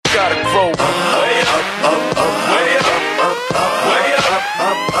road. Way up, way up, way up.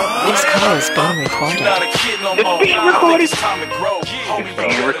 This call is being recorded. You're not a kid no more. It's being recorded. It's time to grow. Homie,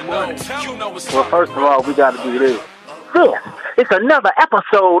 being you recorded. know. You know it's Well, first of all, we got to do this. This is another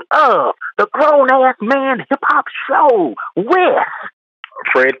episode of the Grown Ass Man Hip Hop Show with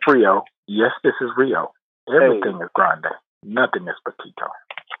Fred Frio. Yes, this is Rio. Everything is grande. Nothing is petito.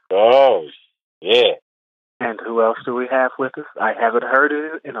 Oh, yeah. And who else do we have with us? I haven't heard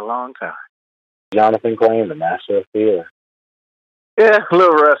it in a long time. Jonathan Claim, the master of fear. Yeah, a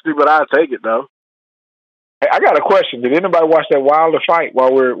little rusty, but I'll take it, though. Hey, I got a question. Did anybody watch that Wilder fight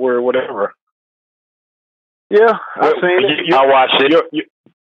while we're whatever? Yeah, I've seen it. I watched it.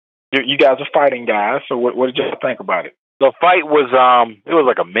 You guys are fighting guys, so what did you think about it? The fight was, it was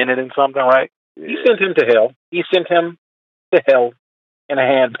like a minute and something, right? He sent him to hell. He sent him to hell in a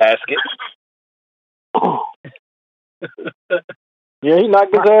handbasket. Yeah, he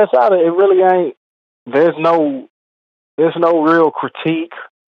knocked his ass out. It really ain't. There's no real critique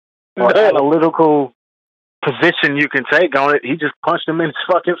or analytical position you can take on it. He just punched him in his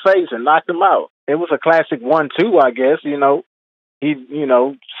fucking face and knocked him out. It was a classic 1-2, I guess. You know, he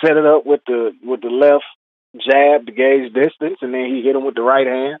set it up with the left jab to gauge distance, and then he hit him with the right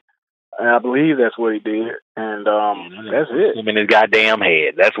hand. And I believe that's what he did, and that's it. Him in his goddamn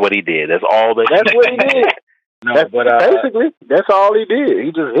head. That's what he did. That's all that. That's what he did. No, basically, that's all he did.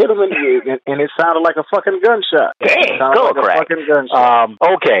 He just hit him in the head, and it sounded like a fucking gunshot. Dang, like a fucking gunshot.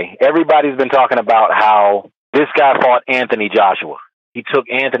 Okay, everybody's been talking about how this guy fought Anthony Joshua. He took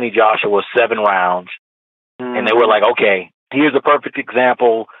Anthony Joshua 7 rounds, and they were like, okay, here's a perfect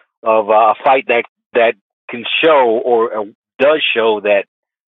example of a fight that can show or does show that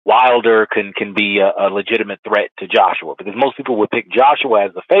Wilder can be a legitimate threat to Joshua, because most people would pick Joshua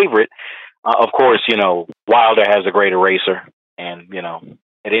as the favorite. Of course, Wilder has a great eraser, and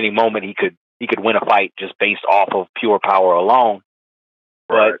at any moment he could win a fight just based off of pure power alone.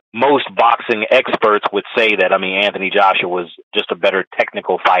 Right. But most boxing experts would say that Anthony Joshua was just a better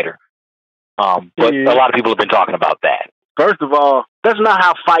technical fighter. But a lot of people have been talking about that. First of all, that's not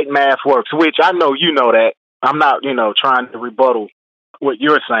how fight math works. Which I know you know that. I'm not trying to rebuttal what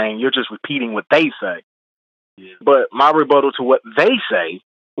you're saying. You're just repeating what they say. Yeah. But my rebuttal to what they say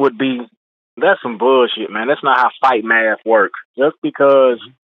would be, that's some bullshit, man. That's not how fight math works. Just because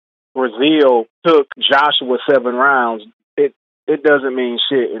Brazil took Joshua 7 rounds, it doesn't mean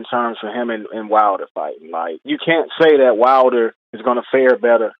shit in terms of him and Wilder fighting. Like, you can't say that Wilder is going to fare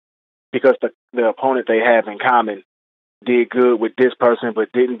better because the opponent they have in common did good with this person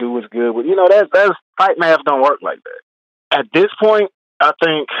but didn't do as good with, that's fight math don't work like that. At this point, I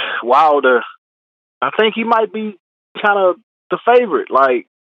think Wilder, he might be kind of the favorite. Like,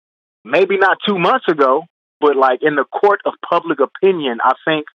 maybe not 2 months ago, but like in the court of public opinion, I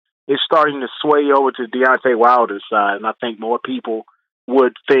think it's starting to sway over to Deontay Wilder's side. And I think more people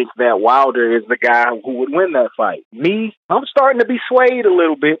would think that Wilder is the guy who would win that fight. Me, I'm starting to be swayed a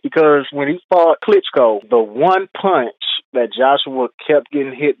little bit, because when he fought Klitschko, the one punch that Joshua kept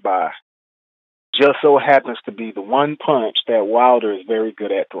getting hit by just so happens to be the one punch that Wilder is very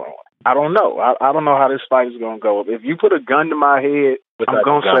good at throwing. I don't know. I don't know how this fight is going to go. If you put a gun to my head, I'm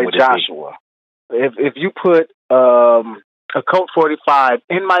going to say Joshua. If you put a Colt 45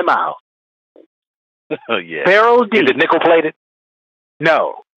 in my mouth, oh yeah, barrel deep. Is it nickel plated?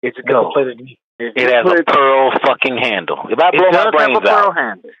 No, it's nickel plated. It has a pearl fucking handle. If I blow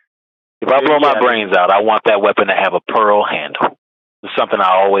my brains out, I want that weapon to have a pearl handle. It's something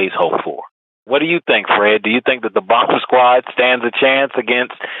I always hope for. What do you think, Fred? Do you think that the Bomb Squad stands a chance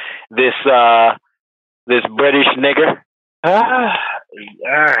against this British nigger? I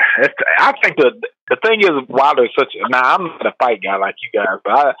think the thing is, Wilder is now I'm not a fight guy like you guys,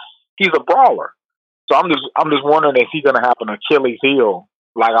 but he's a brawler. So I'm just wondering if he's gonna have an Achilles heel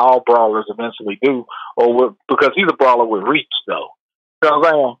like all brawlers eventually do, because he's a brawler with reach, though. You know what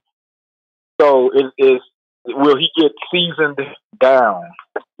I'm saying? So will he get seasoned down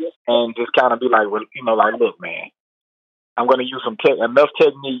and just kind of be like, well, look, man, I'm going to use enough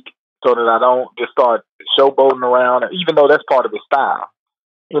technique so that I don't just start showboating around, even though that's part of his style.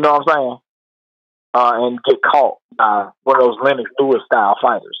 You know what I'm saying? And get caught by one of those Lennox Lewis style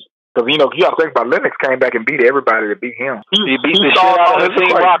fighters. Because, you got to think about Lennox came back and beat everybody to beat him. He beat the shit out of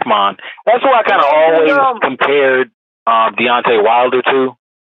Hakeem Rahman. That's what I kind of always compared Deontay Wilder to.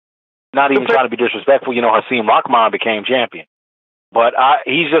 Not even trying to be disrespectful, Hakeem Rahman became champion. But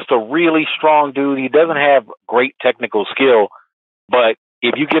he's just a really strong dude. He doesn't have great technical skill, but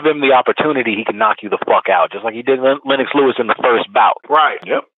if you give him the opportunity, he can knock you the fuck out, just like he did Lennox Lewis in the first bout. Right.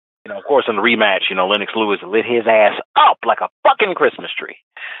 Yep. Of course, in the rematch, Lennox Lewis lit his ass up like a fucking Christmas tree.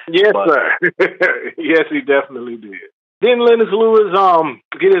 Yes, sir. Yes, he definitely did. Didn't Lennox Lewis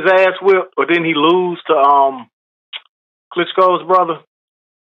get his ass whipped, or didn't he lose to Klitschko's brother?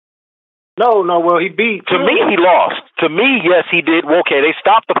 No. Well, he beat. To me, he lost. To me, yes, he did. Well, okay, they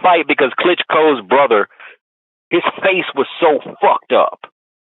stopped the fight because Klitschko's brother, his face was so fucked up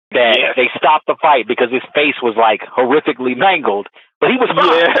that they stopped the fight because his face was like horrifically mangled. But he was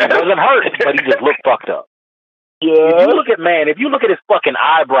fine. He wasn't hurt, but he just looked fucked up. Yeah. If you look at his fucking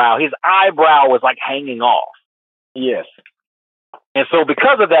eyebrow, his eyebrow was like hanging off. Yes. And so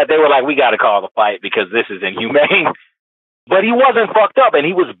because of that, they were like, we got to call the fight because this is inhumane. But he wasn't fucked up, and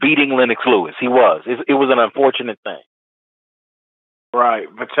he was beating Lennox Lewis. He was. It was an unfortunate thing. Right.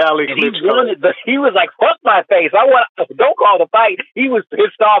 Vitaly Klitschko. He was like, fuck my face. Don't call the fight. He was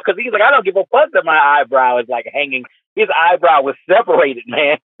pissed off because he's like, I don't give a fuck that my eyebrow is like hanging. His eyebrow was separated,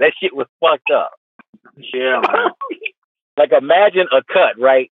 man. That shit was fucked up. Yeah, man. Like, imagine a cut,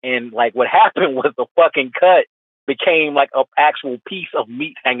 right? And like what happened was the fucking cut became like an actual piece of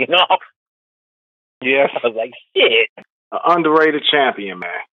meat hanging off. Yes. I was like, shit. An underrated champion,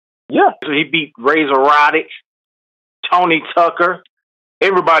 man. Yeah. So he beat Razor Roddick, Tony Tucker.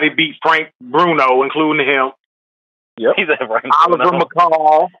 Everybody beat Frank Bruno, including him. Yep. He's a Oliver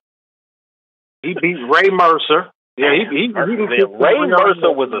McCall. He beat Ray Mercer. Yeah, he Ray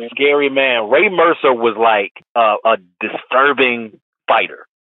Mercer was a scary man. Ray Mercer was like a disturbing fighter.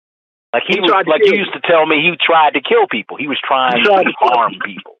 Like he was, like you used to tell me, he tried to kill people. He was trying to harm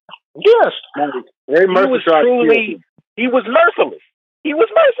people. Yes, Ray Mercer tried to kill people. He was merciless. He was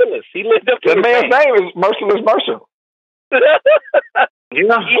merciless. He lived up to the man's name is Merciless Mercer. He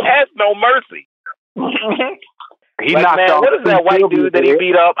has no mercy. He knocked off. What is that white dude that he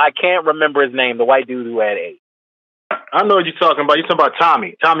beat up? I can't remember his name. The white dude who had AIDS. I know what you're talking about. You're talking about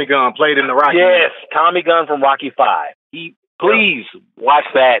Tommy. Tommy Gunn played in the Rocky. Yes, Tommy Gunn from Rocky V. Please watch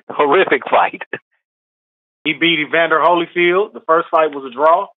that horrific fight. He beat Evander Holyfield. The first fight was a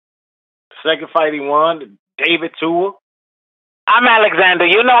draw. The second fight he won. David Tua. I'm Alexander.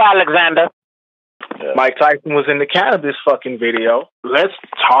 You know Alexander. Yeah. Mike Tyson was in the cannabis fucking video. Let's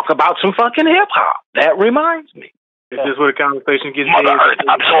talk about some fucking hip hop. That reminds me. Is this where the conversation gets Mother Earth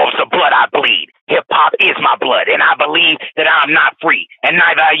absorbs the blood I bleed. Hip hop is my blood, and I believe that I'm not free, and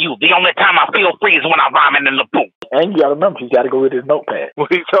neither are you. The only time I feel free is when I'm rhyming in the booth. And you gotta remember, he's gotta go with his notepad. Well,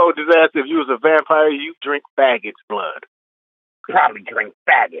 he told his ass if you was a vampire, you drink faggot's blood. Probably drink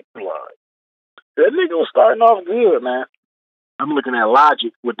faggot blood. That nigga was starting off good, man. I'm looking at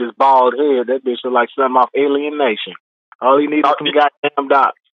Logic with this bald head. That bitch look like something off Alien Nation. All he needs is some goddamn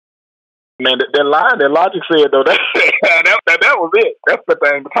dots. Man, that line that Logic said, though, that was it. That's the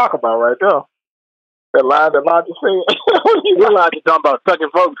thing to talk about right there. That line that Logic said. What Logic talking about? Sucking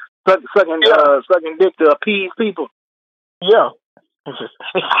folks, sucking dick to appease people. Yeah.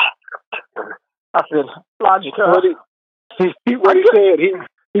 I said, Logic, what he said,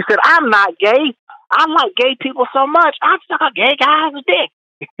 he said, I'm not gay. I like gay people so much, I suck a gay guy's dick.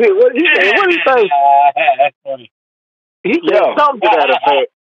 What did he say? What did he say? That's funny. He said something to that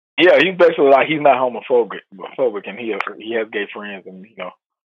effect. Yeah, he's basically like he's not homophobic, and he has gay friends, and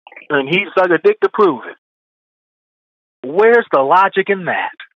and he suck a dick to prove it. Where's the logic in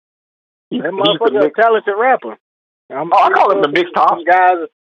that? That motherfucker a talented rapper. I call him the Mixed Thompson. Guys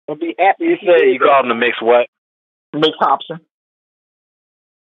will be happy. You call him the Mixed what? Mixed Thompson.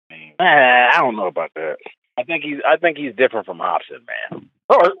 I don't know about that. I think he's different from Hobson, man.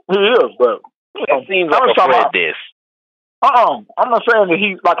 Oh, he is, but it seems like a Fred diss. I'm not saying that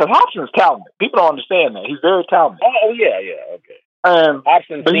he's like, because Hobson's talented. People don't understand that. He's very talented. Oh, yeah, okay.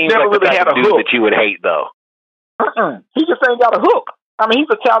 Hobson but seems never like the really type had a of dude hook that you would hate, though. He just ain't got a hook. I mean,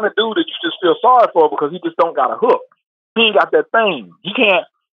 he's a talented dude that you just feel sorry for because he just don't got a hook. He ain't got that thing. He can't.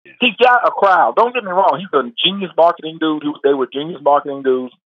 He got a crowd. Don't get me wrong. He's a genius marketing dude. They were genius marketing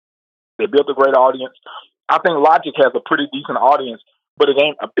dudes. They built a great audience. I think Logic has a pretty decent audience, but it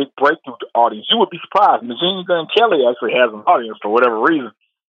ain't a big breakthrough audience. You would be surprised. Machine Gun Kelly actually has an audience for whatever reason.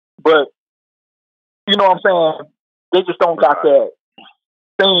 But, you know what I'm saying? They just don't got that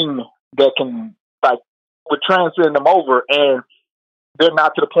thing that can, like, would transcend them over, and they're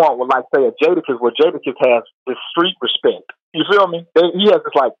not to the point where, like, say, a Jadakiss, where Jadakiss has this street respect. You feel me? He has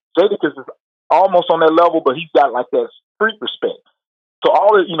this, like, Jadakiss is almost on that level, but he's got, like, that street respect. So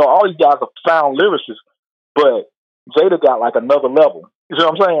all these guys are sound lyricists, but Jada got like another level. You see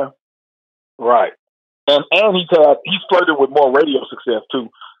what I'm saying? Right. And he's flirted with more radio success too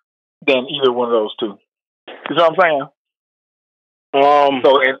than either one of those two. You see what I'm saying?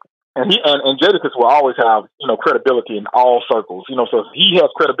 So and Jadakiss will always have, credibility in all circles. So he has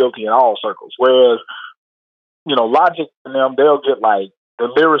credibility in all circles. Whereas, Logic and them, they'll get like the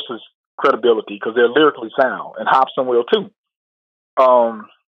lyricist credibility because they're lyrically sound, and Hopsin will too.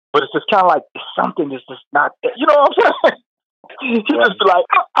 But it's just kind of like something that's just not, you know what I'm saying? You just be like,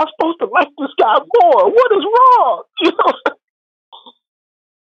 I'm supposed to like this guy more. What is wrong?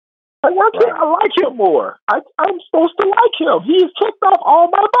 Like, why can't I like him more? I'm supposed to like him. He has checked off all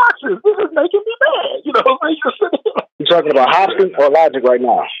my boxes. This is making me mad. You talking about Hopsin or Logic right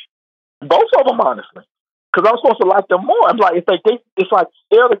now? Both of them, honestly. Because I'm supposed to like them more. I'm like, it's like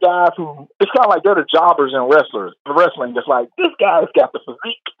they're the guys who, it's kind of like they're the jobbers and wrestlers. In wrestling, it's like, this guy's got the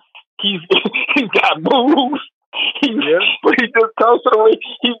physique. He's got moves. But he just comes to the ring.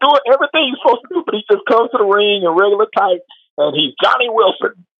 He's doing everything he's supposed to do, but he just comes to the ring in regular tights, and he's Johnny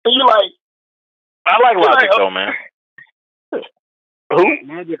Wilson. And you're like, I like Logic though, man. Who?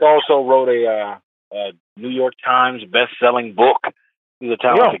 Logic also wrote a New York Times best-selling book. He's a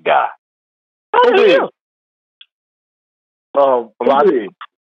talented guy. Logic.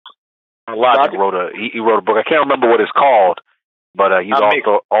 Logic wrote a book. I can't remember what it's called, but he's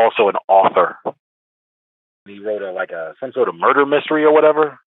also an author. He wrote some sort of murder mystery or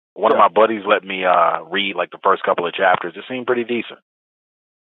whatever. One of my buddies let me read like the first couple of chapters. It seemed pretty decent.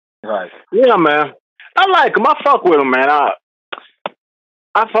 Right. Yeah, man. I like him. I fuck with him, man.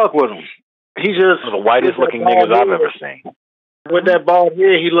 I fuck with him. He's just one of the whitest looking niggas I've ever seen. With that bald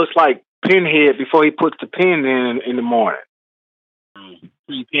head, he looks like Pinhead before he puts the pin in the morning.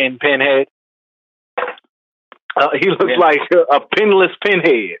 Pinhead. He looks like a pinless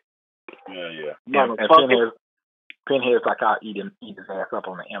Pinhead. Yeah. And Pinhead's like, I'll eat his ass up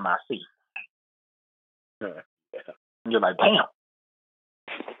on the MIC. You're like, damn.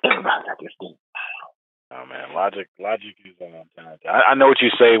 Everybody got this thing. Oh man, Logic is talented. I know what you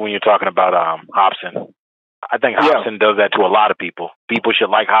say when you're talking about Hopsin. I think Hopsin does that to a lot of people. People should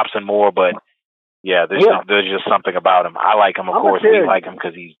like Hopsin more, but there's just something about him. I like him, of course. We like him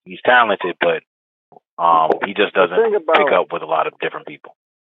because he's talented, but he just doesn't pick up with a lot of different people.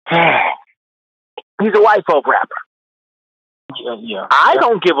 He's a white folk rapper. Yeah. I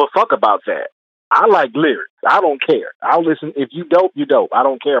don't give a fuck about that. I like lyrics. I don't care. I'll listen. If you dope, you dope. I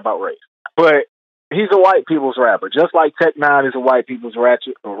don't care about race. But he's a white people's rapper, just like Tech-N9ne is a white people's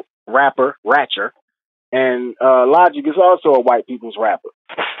rapper, Ratcher, and Logic is also a white people's rapper.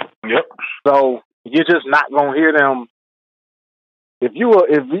 Yep. So you're just not gonna hear them. If you a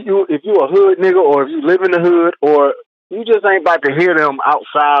hood nigga, or if you live in the hood, or you just ain't about to hear them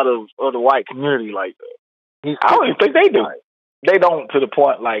outside of the white community like that. I don't even think they do. They don't, to the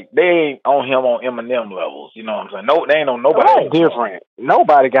point like they ain't on him on Eminem levels. You know what I'm saying? No, they ain't on nobody. That's different.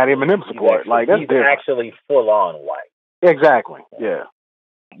 Nobody got Eminem support. That's different. Actually full on white. Exactly. Yeah.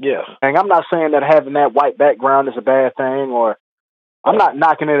 Yes. And I'm not saying that having that white background is a bad thing, or I'm not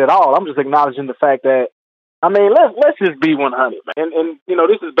knocking it at all. I'm just acknowledging the fact that, I mean, let's just be 100. And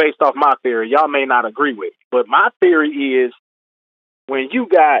this is based off my theory. Y'all may not agree with it, but my theory is when you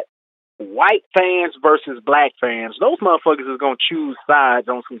got white fans versus black fans, those motherfuckers is going to choose sides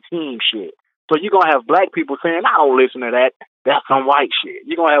on some team shit. So you're going to have black people saying, I don't listen to that. That's some white shit.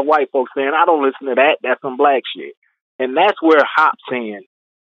 You're going to have white folks saying, I don't listen to that. That's some black shit. And that's where Hopsin,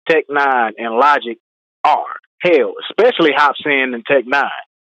 Tech-N9ne, and Logic are. Hell, especially Hopsin and Tech-N9ne.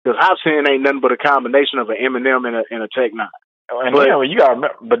 Because Hopsin ain't nothing but a combination of an Eminem and a Tech-N9ne. And then you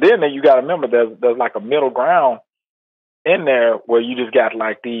got to remember, there's like a middle ground in there where you just got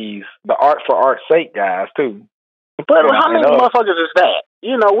like the art for art's sake guys too. But how many motherfuckers is that?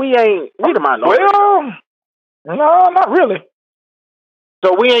 We the minority. Well, no, not really.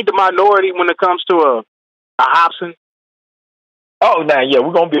 So we ain't the minority when it comes to a Hopsin? Oh, nah, yeah,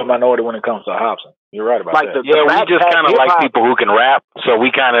 we're gonna be a minority when it comes to Hopsin. You're right about that. We just kind of like people who can rap, so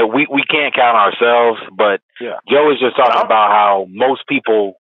we can't count ourselves. But Joe is just talking about how most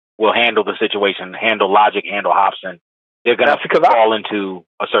people will handle the situation, handle Logic, handle Hopsin. They're gonna fall into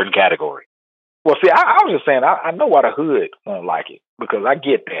a certain category. Well, see, I was just saying, I know why the hood won't like it, because I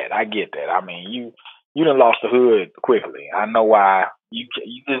get that. I mean, you done lost the hood quickly. I know why you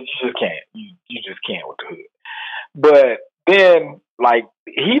just can't. You just can't with the hood. But then, like,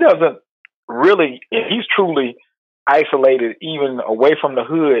 he doesn't really, if he's truly isolated even away from the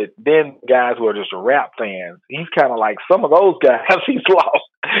hood, then guys who are just rap fans, he's kind of like some of those guys he's lost.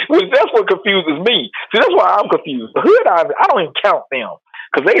 Which that's what confuses me. See, that's why I'm confused. The hood, I don't even count them,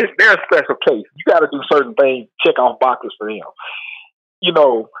 because they're a special case. You got to do certain things, check off boxes for them.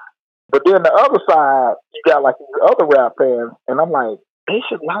 But then the other side, you got like these other rap fans, and I'm like, they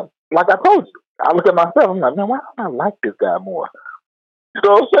should like I told you. I look at myself, I'm like, man, why don't I like this guy more? You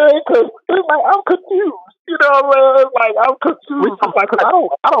know what I'm saying? Because it's like I'm confused. You know what I mean? Like I'm confused. It's like I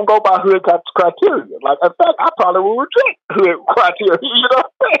don't go by hood criteria. Like in fact, I probably will reject hood criteria. You know what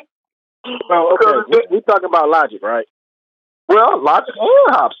I'm saying? Well, okay, we talking about Logic, right? Well, Logic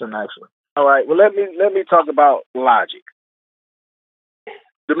and Hopsin actually. All right. Well, let me talk about Logic.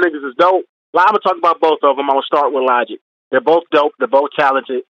 Them niggas is dope. Well, I'm gonna talk about both of them. I'm gonna start with Logic. They're both dope. They're both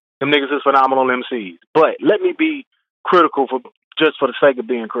talented. Them niggas is phenomenal MCs. But let me be critical for the sake of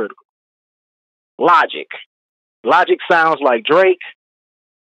being critical. Logic sounds like Drake.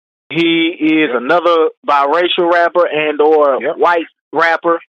 He is another biracial rapper and or white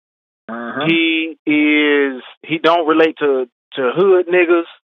rapper. Mm-hmm. He don't relate to hood niggas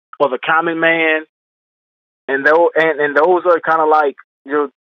or the common man. And those are kind of like your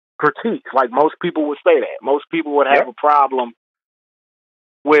critiques. Like most people would say that. Most people would have a problem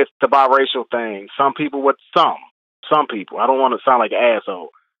with the biracial thing. Some people. I don't want to sound like an asshole,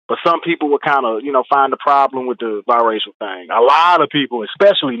 but some people would kind of, find the problem with the biracial thing. A lot of people,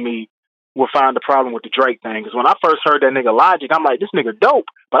 especially me, will find the problem with the Drake thing. Because when I first heard that nigga Logic, I'm like, this nigga dope,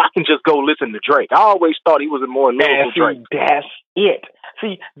 but I can just go listen to Drake. I always thought he was a more lyrical Drake. That's it.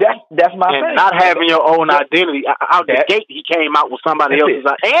 See, that's my thing. And not having your own identity. Out the gate, he came out with somebody else's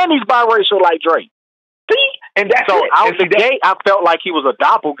identity. And he's biracial like Drake. See? And that's so it. Out the gate, I felt like he was a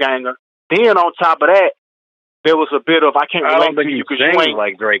doppelganger. Then on top of that, there was a bit of I don't think he sings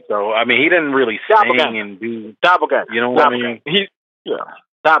like Drake though. I mean, he didn't really sing and do doppelganger. You know what I mean?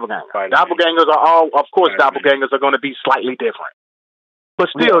 Doppelganger. Doppelgangers are all, of course, doppelgangers are going to be slightly different, but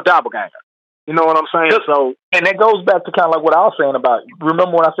still doppelganger. You know what I'm saying? So, and that goes back to kind of like what I was saying about.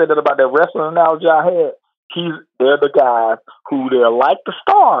 Remember when I said that about that wrestling analogy I had? They're the guys who they're like the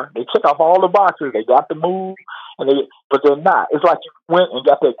star. They check off all the boxes. They got the move, but they're not. It's like you went and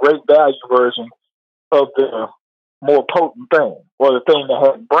got that great value version of the more potent thing, or the thing that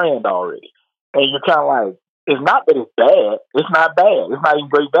has brand already. And you're kind of like, it's not that it's bad. It's not bad. It's not even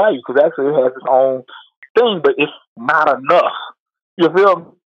great value because actually it has its own thing, but it's not enough. You feel me?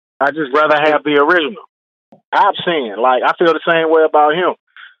 I just rather have the original. I feel the same way about him.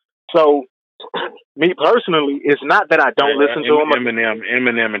 So, me personally, it's not that I don't listen to him.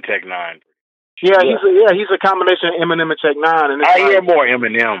 Eminem and Tech Nine. Yeah, he's a combination of Eminem and Tech Nine. And I hear more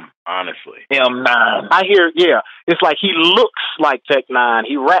Eminem, honestly. M9. I hear, it's like he looks like Tech Nine.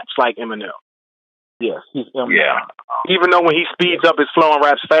 He raps like Eminem. Yes, he's Eminem. Yeah. Even though when he speeds up his flow and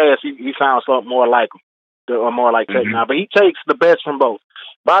raps fast, he sounds something more like him, or more like Tech Nine. But he takes the best from both.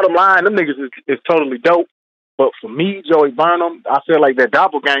 Bottom line, them niggas is totally dope. But for me, Joey Burnham, I feel like they're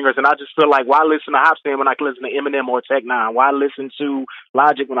doppelgangers, and I just feel like, why listen to Hopsin when I can listen to Eminem or Tech Nine? Why listen to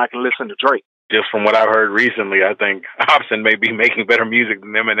Logic when I can listen to Drake? Just from what I've heard recently, I think Hopsin may be making better music than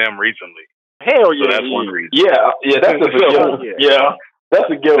Eminem recently. Hell yeah. So that's one reason. Yeah, that's a given. Yeah. That's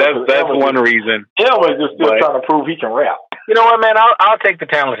a given. That's one reason. Elvis is still trying to prove he can rap. You know what, man? I'll take the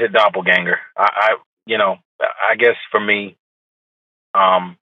talented doppelganger. I guess for me,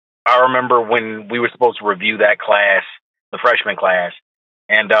 I remember when we were supposed to review that class, the freshman class,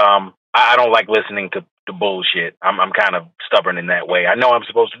 and I don't like listening to bullshit. I'm kind of stubborn in that way. I know I'm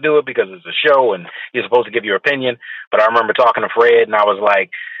supposed to do it because it's a show and you're supposed to give your opinion, but I remember talking to Fred and I was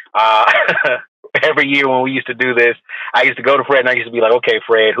like, every year when we used to do this, I used to go to Fred and I used to be like, okay,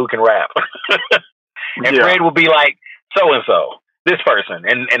 Fred, who can rap? And Fred would be like, so-and-so, this person.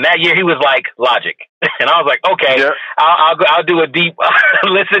 And that year he was like, Logic. And I was like, okay, I'll do a deep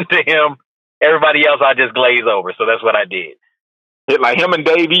listen to him. Everybody else I just glaze over. So that's what I did. Like him and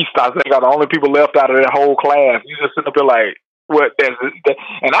Dave East, I think, are the only people left out of that whole class. You just sit up there like, what?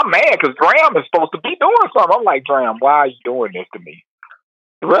 And I'm mad because Dram is supposed to be doing something. I'm like, Dram, why are you doing this to me?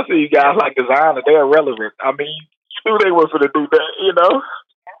 The rest of you guys, like Designer, they're irrelevant. I mean, you knew they were going to do that, you know?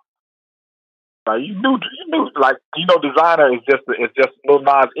 Like, you knew, like, Designer is just Lil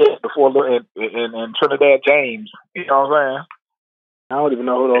Nas X before and Trinidad James. You know what I'm saying? I don't even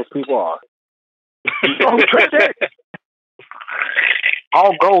know who those people are. You know who Trinidad?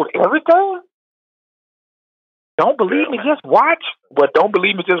 All gold, everything? Don't believe me, just watch. But Don't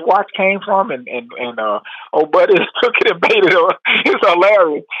Believe Me, Just Watch came from, and Buddy took it and made it. It's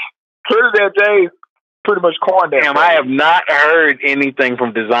hilarious. Trinidad James pretty much coined that. Damn, I have not heard anything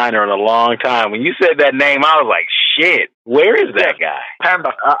from Designer in a long time. When you said that name, I was like, shit, where is that guy?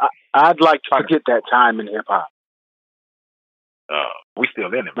 Panda. I'd like to forget that time in hip hop. We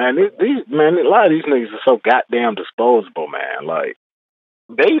still in it, man. A lot of these niggas are so goddamn disposable, man. Like,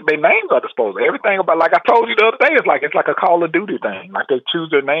 their names are disposable. Everything about, like I told you the other day, it's like a Call of Duty thing. Like, they choose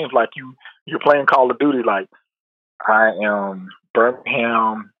their names like you're playing Call of Duty. Like, I am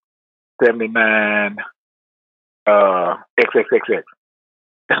Birmingham 79 XXXX.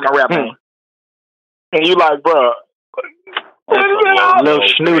 That's my rap name. And you like, bro, little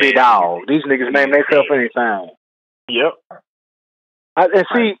snooty dog. These niggas name themselves anything. Yep. And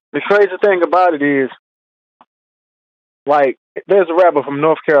see, the crazy thing about it is, like, there's a rapper from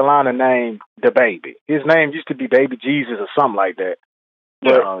North Carolina named The Baby. His name used to be Baby Jesus or something like that.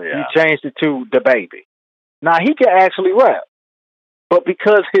 But he changed it to The Baby. Now, he can actually rap. But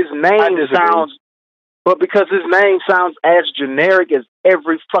because his name sounds as generic as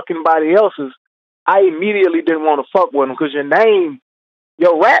every fucking body else's, I immediately didn't want to fuck with him because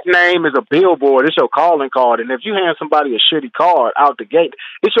your rap name is a billboard. It's your calling card. And if you hand somebody a shitty card out the gate,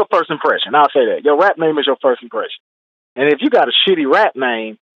 it's your first impression. I'll say that. Your rap name is your first impression. And if you got a shitty rap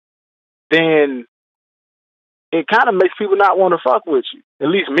name, then it kind of makes people not want to fuck with you. At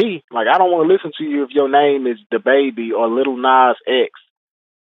least me. Like, I don't want to listen to you if your name is The Baby or Little Nas X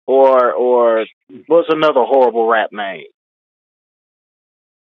or what's another horrible rap name?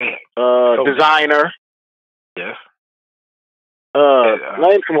 Designer. Yes.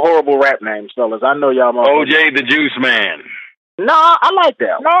 Name some horrible rap names, fellas. I know y'all. OJ the Juice Man. No, I like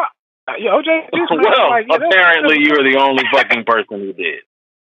that. No, OJ. Well, apparently you were the only fucking person who did.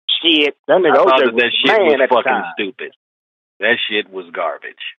 Shit, that nigga OJ that shit was fucking stupid. That shit was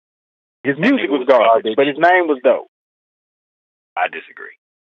garbage. His music was garbage, but his name was dope. I disagree.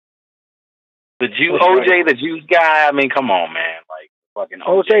 The OJ the Juice guy. I mean, come on, man. Like fucking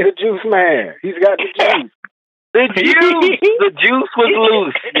OJ the Juice Man. He's got the juice. The juice was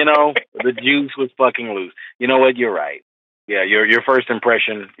loose, you know. The juice was fucking loose. You know what? You're right. Yeah, your first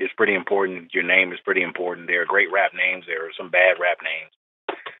impression is pretty important. Your name is pretty important. There are great rap names. There are some bad rap names.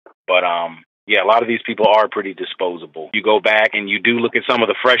 But yeah, a lot of these people are pretty disposable. You go back and you do look at some of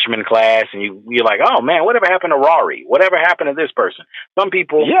the freshman class, and you're like, oh man, whatever happened to Rari? Whatever happened to this person? Some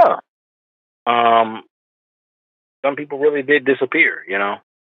people, some people really did disappear. You know.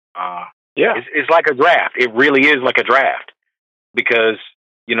 Yeah, it's like a draft. It really is like a draft because,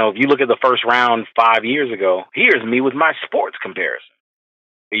 you know, if you look at the first round 5 years ago, here's me with my sports comparison.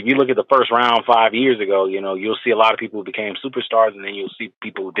 If you look at the first round 5 years ago, you know, you'll see a lot of people who became superstars and then you'll see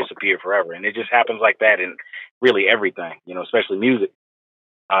people who disappear forever. And it just happens like that in really everything, you know, especially music.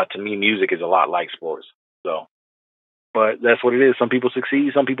 To me, music is a lot like sports. So, but that's what it is. Some people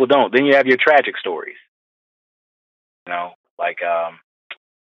succeed, some people don't. Then you have your tragic stories, you know, like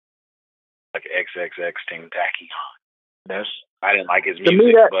XXX Tentacion. I didn't like his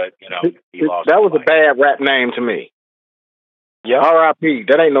music, but you know, he lost. That was a bad rap name to me. Yeah, R.I.P.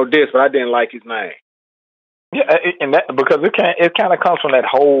 That ain't no diss, but I didn't like his name. Yeah, and that because it kind of comes from that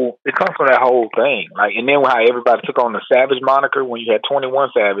whole thing. Like, and then how everybody took on the Savage moniker when you had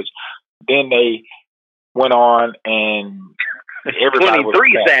 21 Savage, then they went on and everybody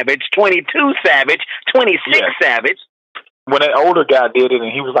 23 Savage, 22 Savage, 26 Savage. When that older guy did it,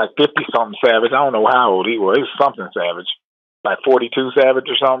 and he was like 50-something Savage, I don't know how old he was. It was something Savage, like 42 Savage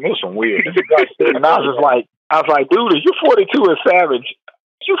or something. It was some weird. And I was like, dude, if you're 42 and Savage,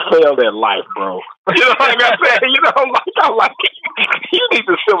 you failed at life, bro. You know what I'm saying? You know, I'm like, you need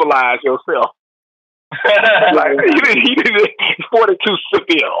to civilize yourself. Like, you need 42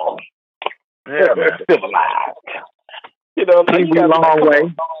 civil. Yeah, man. Civilized. You know, Pee Wee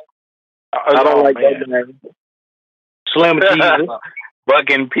Longway. I don't like that name. Slim Jesus.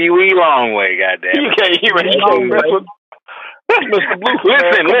 Fucking Pee Wee Longway, goddamn. You can't even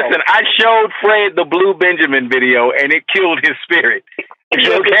Listen, I showed Fred the Blue Benjamin video and it killed his spirit.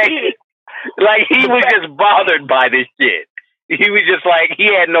 Okay? Like, he was just bothered by this shit. He was just like, he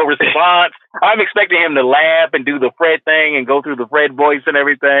had no response. I'm expecting him to laugh and do the Fred thing and go through the Fred voice and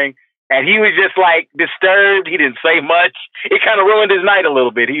everything. And he was just like disturbed. He didn't say much. It kind of ruined his night a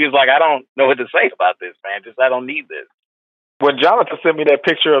little bit. He was like, I don't know what to say about this, man. Just, I don't need this. When Jonathan sent me that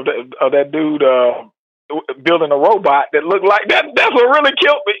picture of that dude building a robot that looked like that, that's what really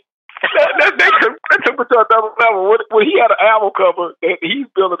killed me. That took me to another level. When he had an album cover and he's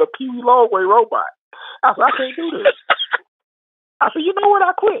building a Pee Wee Longway robot, I said, I can't do this. I said, you know what?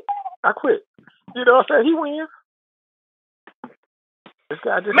 I quit. You know what I'm saying? He wins. This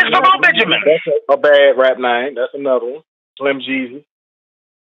guy just Mr. Blue Benjamin. That's a bad rap name. That's another one. Slim Jesus.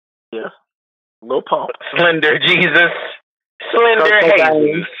 Yeah. Lil Pump. Slender Jesus. Slender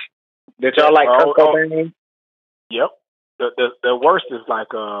Jesus. Did y'all like Kurt Cobain? Yep. The worst is like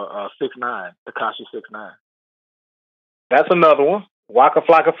 6ix9ine, Tekashi 6ix9ine. That's another one. Waka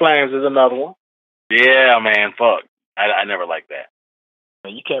Flocka Flames is another one. Yeah, man. Fuck. I never liked that.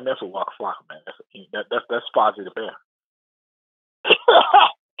 Man, you can't mess with Waka Flocka, man. That's Fozzie the Bear.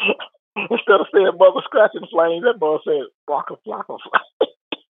 Instead of saying Mother Scratching Flames, that boy said Waka Flocka Flames.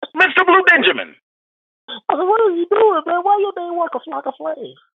 Mr. Blue Benjamin. I said, what is he doing, man? Why your name work a flock of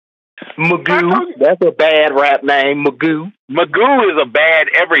flames? Magoo. That's a bad rap name, Magoo. Magoo is a bad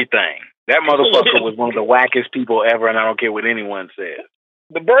everything. That motherfucker was one of the wackest people ever, and I don't care what anyone says.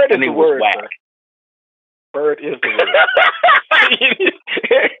 The bird is And he the was word. whack. Sir. Bird is the word.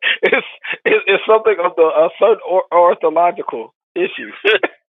 it's something of the certain ornithological issues.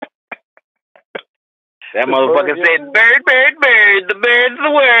 That The motherfucker bird said, "Bird, bird, bird. The bird's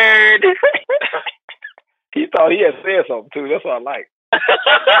the word." He thought he had said something too. That's what I like.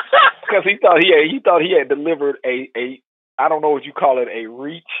 Because he thought he had delivered a I don't know what you call it, a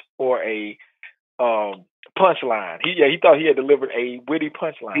reach or a punchline. He thought he had delivered a witty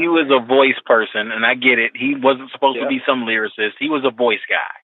punchline. He was a voice person, and I get it. He wasn't supposed to Yeah. be some lyricist. He was a voice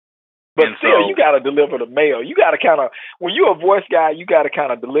guy. But And still, so- you got to deliver the mail. You got to kind of, when you're a voice guy, you got to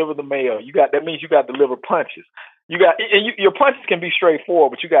kind of deliver the mail. That means you got to deliver punches. Your punches can be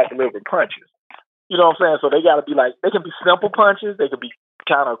straightforward, but you got to deliver punches. You know what I'm saying? So they got to be like, they can be simple punches. They can be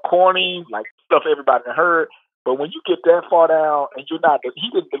kind of corny, like stuff everybody done heard. But when you get that far down and he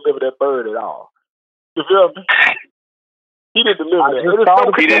didn't deliver that bird at all. You feel me? He didn't deliver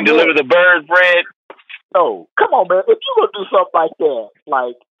that. He didn't deliver the bird, Fred. No, come on, man. If you gonna do something like that,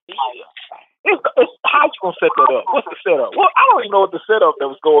 like it's how you gonna set that up? What's the setup? Well, I don't even know what the setup that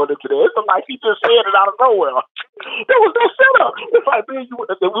was going into there. It's like he just said it out of nowhere. There was no setup. It's like man, we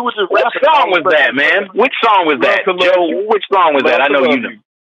were just Which rapping. song was that, man? Which song was that, Love to Love Joe? You. Which song was that? I know you know.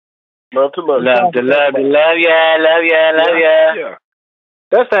 Love to love. Love to love you, love ya, love ya, love ya. Yeah.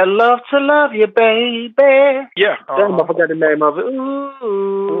 That's that love to love you, baby. Yeah. Damn, I forgot the name of it.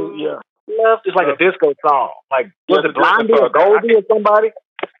 Ooh, Yeah. love. It's like a disco song. Like Yeah, was it the disco Blondie or song. Goldie or somebody?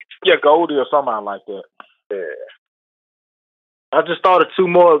 Yeah, Goldie or somebody like that. Yeah. I just thought of two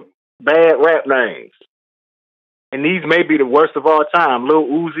more bad rap names, and these may be the worst of all time: Lil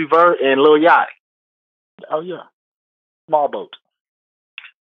Uzi Vert and Lil Yachty. Oh yeah. Small boat.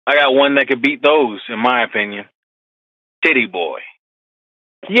 I got one that could beat those, in my opinion. Titty Boy.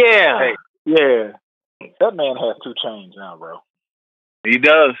 Yeah, Hey. yeah. That man has 2 chains now, bro. He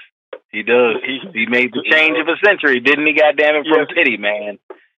does. He does. He made the change of a century, didn't he? Goddamn it, from Yes. Titty, man.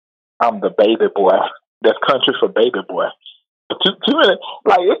 I'm the baby boy. That's country for baby boy. Too many,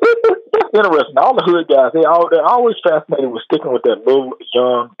 like it's interesting. All the hood guys, they're always fascinated with sticking with that Lil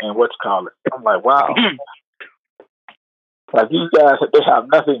Young and what's called it. I'm like, wow. Like these guys, they have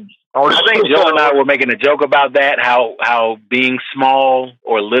nothing. I think Joe and I were making a joke about that. How being small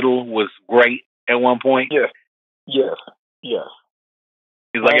or little was great at one point. Yes.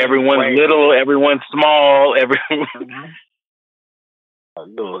 It's like everyone's little, everyone's small,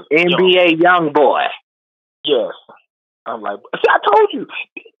 Mm-hmm. NBA young boy. Yes. I'm like, see, I told you.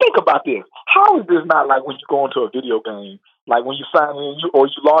 Think about this. How is this not like when you go into a video game, like when you sign in, you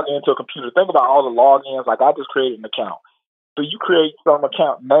log into a computer? Think about all the logins. Like I just created an account, so you create some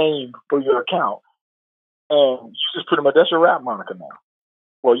account name for your account, and you just pretty much that's your rap moniker now.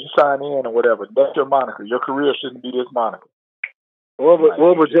 Well, you sign in or whatever. That's your moniker. Your career shouldn't be this moniker. What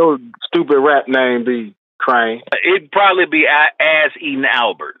would your stupid rap name be, Crane? It'd probably be Ass Eating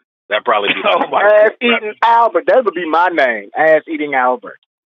Albert. That'd probably be Ass Eating Albert. That would be my name. Ass Eating Albert.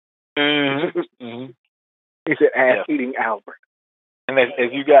 Mm-hmm. He said Ass Eating Albert. And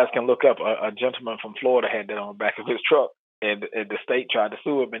as you guys can look up, a gentleman from Florida had that on the back of his truck, and the state tried to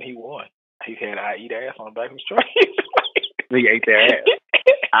sue him, and he won. He had "I eat ass" on the back of his truck. He ate their ass.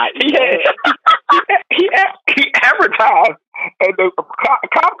 He advertised, and the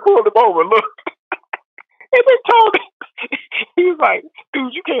cop pulled him over. Look, and they told him, he was like,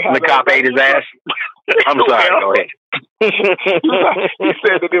 "Dude, you can't have The that." cop ate his ass. I'm sorry. Go ahead. He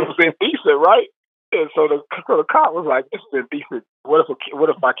said that it was indecent, right? And so the cop was like, "This is indecent. What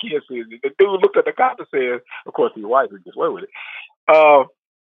if my kid sees it?" The dude looked at the cop and said, "Of course, he's white. He gets away with it."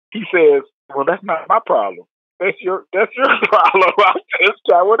 He says, "Well, that's not my problem. That's your problem." I'm just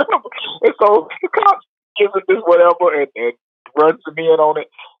trying whatever. And so the cop gives it this whatever and runs him in on it.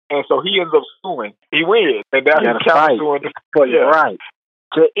 And so he ends up suing. He wins, and now he's countersuing for your right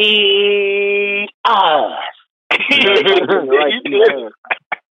to eat ass.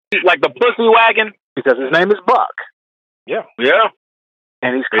 Like the pussy wagon. Because his name is Buck. Yeah.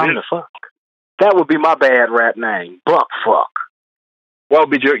 And he's coming to fuck. That would be my bad rap name. Buck fuck. What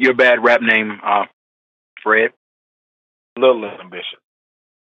would be your bad rap name, Fred? Little Ambition.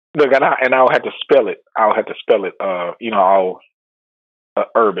 Look, and I'll have to spell it. All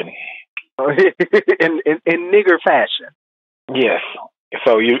urban. in nigger fashion. Yes.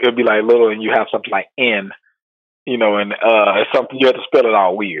 So it'll be like little, and you have something like N, and it's something you have to spell it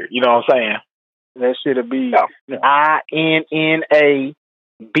all weird. You know what I'm saying? That should be INNABISTON.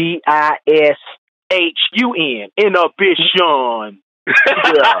 INHUN, inhibition.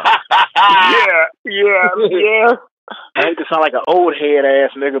 Yeah. I hate to sound like an old head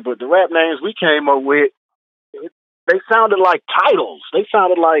ass nigga, but the rap names we came up with, they sounded like titles. They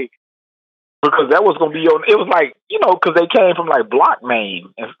sounded like, because that was gonna be on. It was like, because they came from like block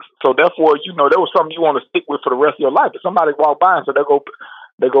name, and so therefore, there was something you want to stick with for the rest of your life. If somebody walk by and so they go,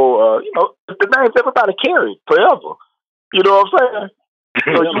 the names everybody carried forever. You know what I'm saying?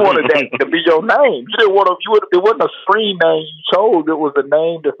 So you wanted that to be your name. You didn't want to. It wasn't a screen name you chose. It was a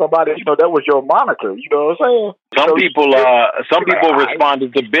name that somebody, that was your moniker. You know what I'm saying? Some people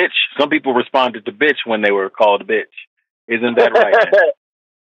responded to bitch. Some people responded to bitch when they were called bitch. Isn't that right?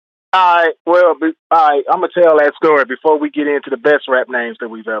 All right. Well, I'm gonna tell that story before we get into the best rap names that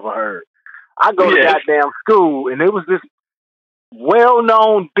we've ever heard. I go to goddamn school, and there was this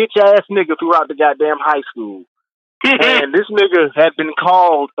well-known bitch ass nigga throughout the goddamn high school. And this nigga had been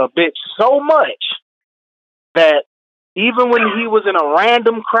called a bitch so much that even when he was in a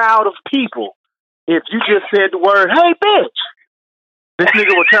random crowd of people, if you just said the word, "Hey, bitch," this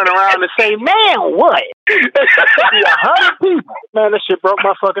nigga would turn around and say, "Man, what?" 100 people. Man, that shit broke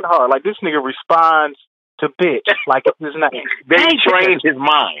my fucking heart. Like, this nigga responds to bitch like it's his name. They trained his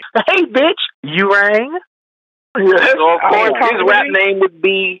mind. Hey, bitch, you rang? Yes, so of course, his rap name would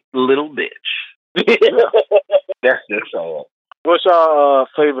be Little Bitch. That's just all. What's our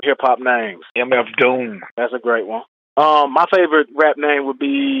favorite hip hop names? MF Doom. That's a great one. My favorite rap name would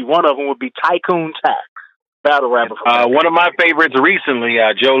be, one of them would be Tycoon Tax. Battle rapper. One of my favorites recently,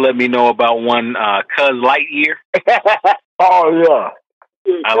 Joe let me know about one, Cuz Lightyear. Oh, yeah.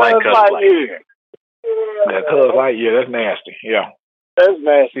 I like Cuz Lightyear. Yeah, Cuz Lightyear, that's nasty. Yeah. That's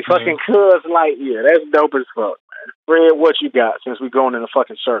nasty. Fucking Cuz Lightyear. That's dope as fuck, man. Fred, what you got since we're going in a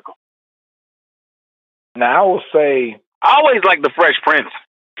fucking circle? Now, I will say, I always like the Fresh Prince.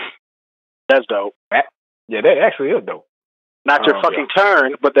 That's dope. Yeah, that actually is dope. Not your fucking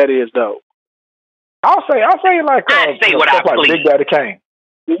turn, but that is dope. I'll say like stuff like Big Daddy Kane.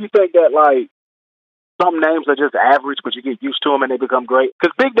 Do you think that like some names are just average, but you get used to them and they become great?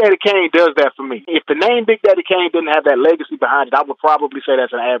 Because Big Daddy Kane does that for me. If the name Big Daddy Kane didn't have that legacy behind it, I would probably say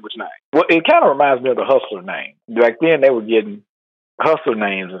that's an average name. Well, it kind of reminds me of the Hustler name. Back then, they were getting Hustler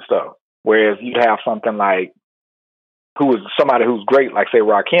names and stuff. Whereas you'd have something like who is somebody who's great, like say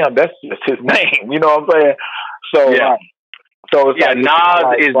Rakim. That's just his name. You know what I'm saying? So yeah. So it's like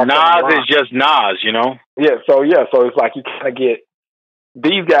Nas is just Nas, you know? Yeah, so it's like you kind of get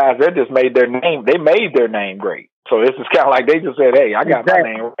these guys, they just made their name, they made their name great. So this is kind of like they just said, hey, I got my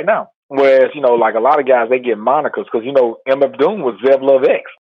name right now. Whereas, like a lot of guys, they get monikers because, MF Doom was Zev Love X.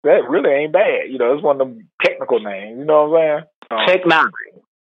 That really ain't bad. It's one of them technical names. You know what I'm saying? Tech Nine,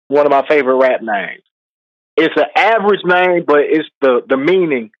 one of my favorite rap names. It's an average name, but it's the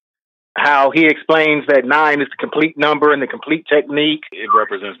meaning. How he explains that 9 is the complete number and the complete technique. It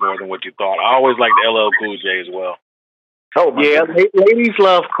represents more than what you thought. I always liked LL Cool J as well. Oh, yeah. Ladies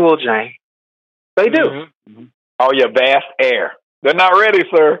love Cool J. They do. Mm-hmm. Oh, yeah. Vast Air. They're not ready,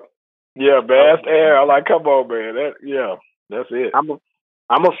 sir. Yeah, Vast Air. I'm like, come on, man. That's it. I'm going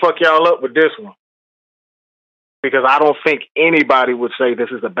to fuck y'all up with this one. Because I don't think anybody would say this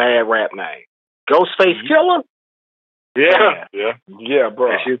is a bad rap name. Ghostface Killer? Yeah, bro.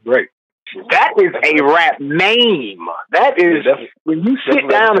 That shit's great. That is a rap name. That is when you sit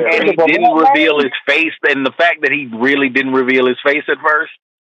down and he didn't reveal his face, and the fact that he really didn't reveal his face at first.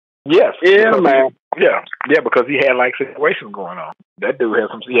 Yes. Yeah, man. Yeah, because he had like situations going on. That dude has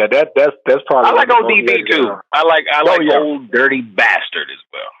some. Yeah, that's probably. I like ODB too. I like Old Dirty Bastard as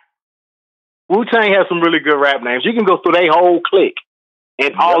well. Wu-Tang has some really good rap names. You can go through their whole clique,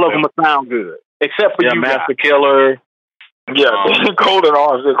 and all of them will sound good, except for you, Master Killer. Yeah, Golden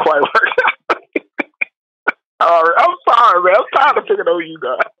Arms didn't quite work. All right, I'm sorry, man. I'm tired of picking on you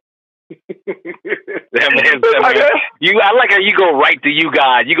guys. I like how you go right to you,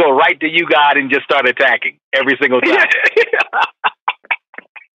 God. You go right to you, God, and just start attacking every single time.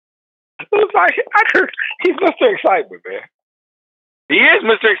 It's like he's Mr. Excitement, man. He is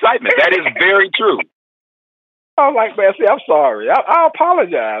Mr. Excitement. That is very true. I'm like, man, see, I'm sorry. I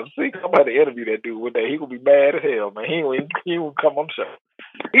apologize. See, I'm about to interview that dude one day. He gonna be mad as hell, man. He won't come on the show.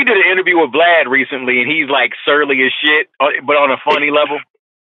 He did an interview with Vlad recently, and he's like surly as shit, but on a funny level.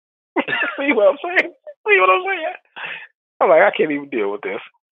 See what I'm saying? I'm like, I can't even deal with this.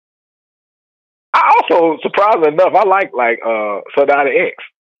 I also, surprisingly enough, I like Sadada X.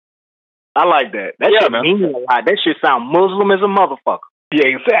 I like that. That shit means a lot. That shit sound Muslim as a motherfucker. Yeah,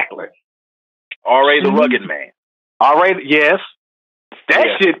 exactly. R.A. the Rugged Man. R.A. Yes. That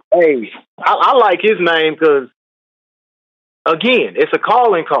shit, hey, I like his name because again, it's a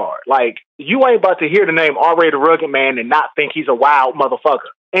calling card. Like, you ain't about to hear the name R. Ray the Rugged Man and not think he's a wild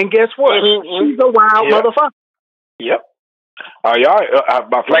motherfucker. And guess what? He's a wild motherfucker. Yep. Y'all,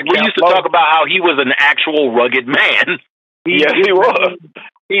 like we used to talk about how he was an actual rugged man. He was.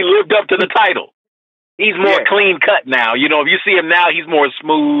 He lived up to the title. He's more clean cut now. You know, if you see him now, he's more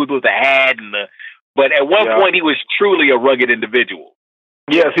smooth with the hat but at one point he was truly a rugged individual.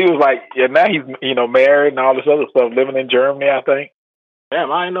 Yes, he was like, now he's, married and all this other stuff, living in Germany, I think.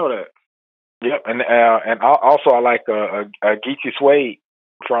 Damn, I didn't know that. Yep, and also I like Geechee Suede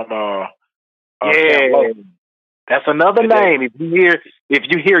from that's another name. If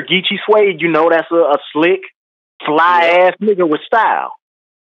you hear Geechee Suede, you know that's a slick, fly ass nigga with style.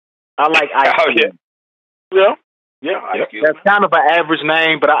 I like Ice Cube. Ice Cube. That's kind of an average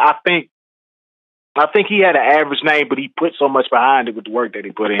name, but I think he had an average name, but he put so much behind it with the work that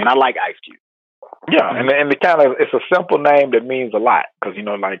he put in. I like Ice Cube. Yeah, and it's a simple name that means a lot because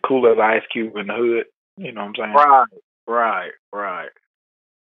like cool as Ice Cube in the hood. You know what I'm saying? Right.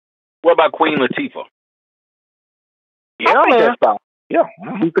 What about Queen Latifah? Yeah, man. Yeah,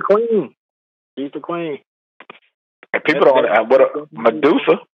 she's the queen. She's the queen. And people don't.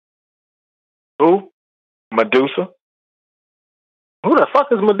 Medusa? Who? Medusa. Who the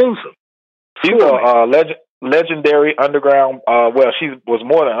fuck is Medusa? She's a legendary underground. She was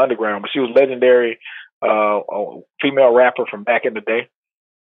more than underground, but she was legendary female rapper from back in the day.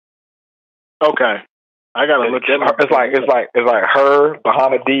 Okay, I gotta look at it. It's like her,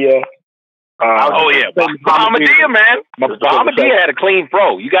 Bahamadia. Bahamadia, man. Bahamadia had a clean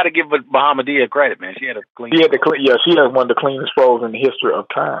fro. You got to give Bahamadia credit, man. She had a clean. She has one of the cleanest fros in the history of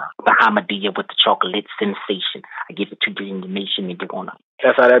time. Bahamadia with the chocolate sensation. I give it to the nation and they're gonna.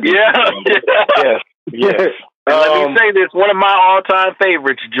 That's how that. Yes. And let me say this: one of my all-time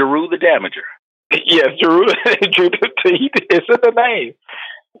favorites, Jeru the Damager. Yes, Jeru. It's in the name.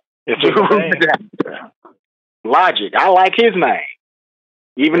 It's in the name. Logic. I like his name.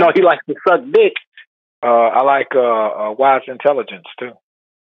 Even though he likes to suck dick. I like Wise Intelligence, too.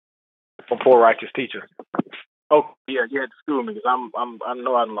 From Poor Righteous Teacher. Oh, yeah, you had to school me, because I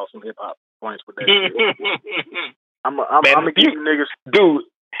know I lost some hip-hop points with that. I'm going to give you niggas... Dude,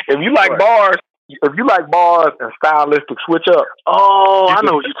 if you like bars and stylistic switch up... Oh, I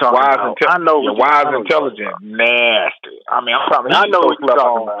know what you're talking about. Wise Intelligence, nasty. I mean, I'm talking about... I know what you're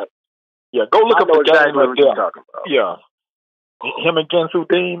talking about. Yeah, go look up the Game of Death. Talking about. Yeah. Him and Gensu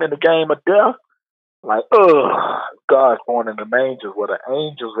Dean in the Game of Death. Like, God's born in the angels where the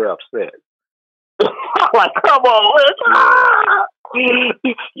angels are upset. Like, come on, you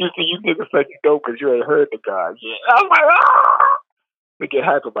see, you niggas think you dope because you ain't heard the guy yet. I'm like, we get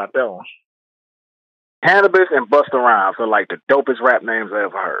hype about that one. Cannabis and Busta Rhymes are like the dopest rap names I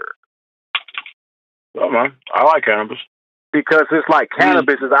ever heard. Oh, man. I like Cannabis. Because it's like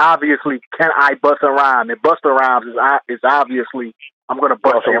Cannabis is obviously, can I bust a rhyme? And Busta Rhymes is obviously, I'm going to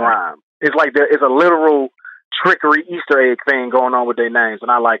bust a rhyme. It's like there is a literal trickery Easter egg thing going on with their names,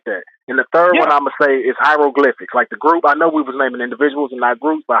 and I like that. And the third one I'm going to say is Hieroglyphics. Like the group, I know we was naming individuals and not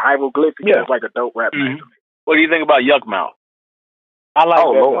groups, but Hieroglyphics is like a dope rap name. What do you think about Yuck Mouth? I like that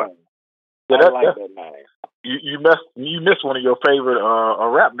Lord. name. Yeah, I like that name. You missed one of your favorite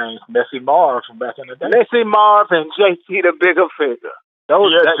rap names, Messy Marv from back in the day. Messy Marv and JT the Bigger Figure.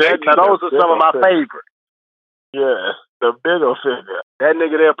 Those are some of my favorites. Yes, the Bigger Figure. That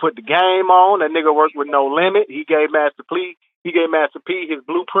nigga there put the game on. That nigga worked with No Limit. He gave Master P his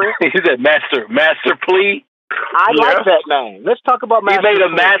blueprint. He said Master Plea. I like that name. Let's talk about Master. He made a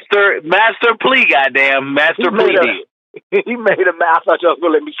Master Plea. Goddamn, Master Plea. He made a. I thought y'all was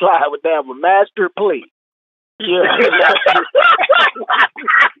gonna let me slide with that one. Master Plea. Yeah.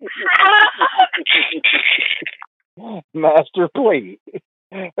 Master Plea.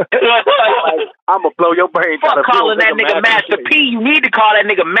 I'm gonna blow your brains out. Fuck calling that nigga Master P. You need to call that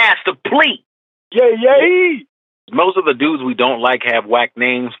nigga Master Plea. Yeah. Most of the dudes we don't like have whack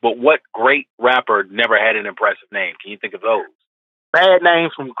names, but what great rapper never had an impressive name? Can you think of those? Bad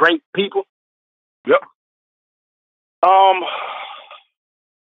names from great people? Yep. I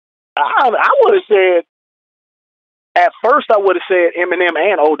would have said, at first I would have said Eminem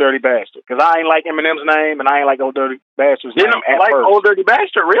and Old Dirty Bastard, because I ain't like Eminem's name and I ain't like Old Dirty Bastard's name. You like first. Old Dirty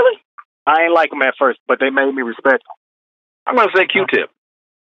Bastard, really? I ain't like him at first, but they made me respect him. I'm gonna say Q-Tip.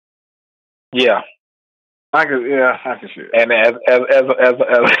 Yeah. I can see it. And as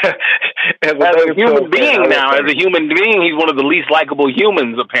a human being now, as a human being, he's one of the least likable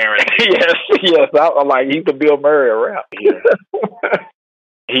humans, apparently. yes. I'm like, he's the Bill Murray of rap. Yeah.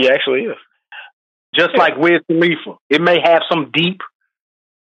 He actually is. Just like Wiz Khalifa. It may have some deep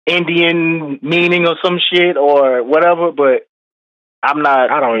Indian meaning or some shit or whatever, but I'm not.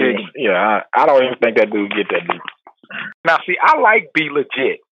 I don't even. Yeah, I don't even think that dude get that deep. Now, see, I like Be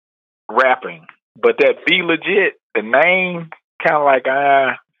Legit rapping, but that Be Legit, the name, kind of like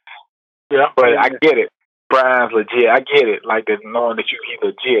Yeah, but I get it. Brian's legit. I get it. Like that, knowing that he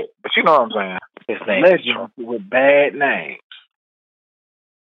legit. But you know what I'm saying? His name is legends with bad names.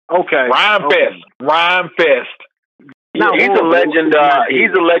 Okay, Rhyme Fest. Rhyme Fest. Now, he's a legend.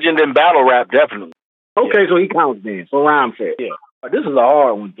 He's a legend in battle rap, definitely. Okay, so he counts then for Rhyme Fest. Yeah. But this is a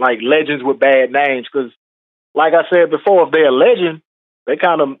hard one. Like legends with bad names, because, like I said before, if they're a legend, they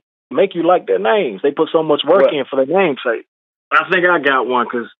kind of make you like their names. They put so much work in for their namesake. I think I got one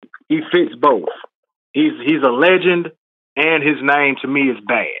because he fits both. He's a legend, and his name to me is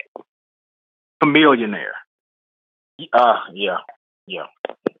bad. Chameleonaire. Yeah.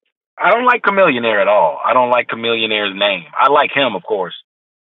 I don't like Chameleonaire at all. I don't like Chameleonaire's name. I like him, of course.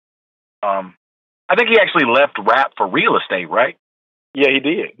 I think he actually left rap for real estate, right? Yeah, he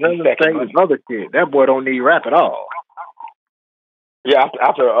did. Other kid. That boy don't need rap at all. Yeah,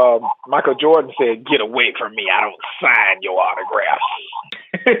 after Michael Jordan said, "Get away from me! I don't sign your autograph."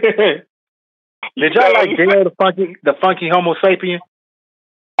 Did y'all like Dale the funky Homo sapien?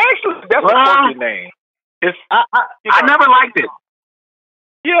 Actually, that's a funky name. It's I never liked it.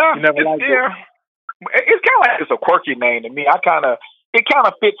 Yeah, you never liked it. It's kind of like it's a quirky name to me. It kind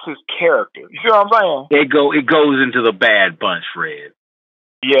of fits his character. You see what I'm saying? It goes into the bad bunch, Fred.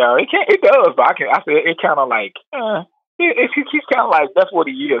 Yeah, it does. But I said it kind of like he's kind of like that's what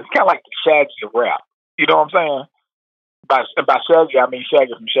he is. Kind of like the Shaggy of rap. You know what I'm saying? By Shaggy, I mean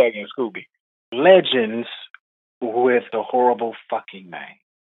Shaggy from Shaggy and Scooby. Legends with a horrible fucking name.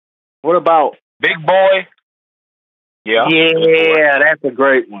 What about Big Boy? Yeah, that's a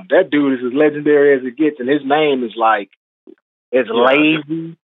great one. That dude is as legendary as it gets, and his name is like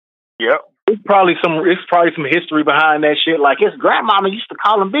lazy. Yep. It's probably some history behind that shit. Like his grandmama used to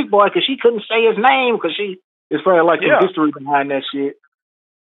call him Big Boy because she couldn't say his name because it's probably like some history behind that shit.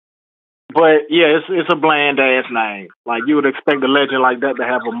 But yeah, it's a bland ass name. Like you would expect a legend like that to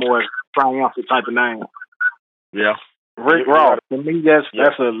have a more triumphant type of name. Yeah. Rick Ross. To me,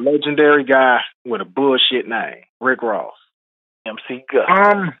 that's a legendary guy with a bullshit name. Rick Ross. MC Gus.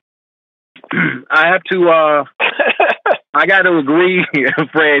 I have to. I got to agree,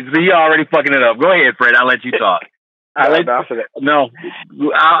 Fred. So you're already fucking it up. Go ahead, Fred. I'll let you talk. No,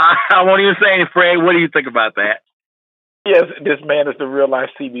 I won't even say it, Fred. What do you think about that? Yes, this man is the real life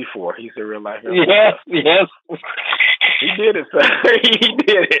CB4. He's the real life. Yes. He did it, sir. He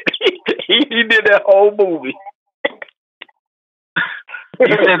did it. He did that whole movie. He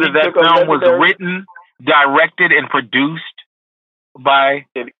said that film was written, directed, and produced by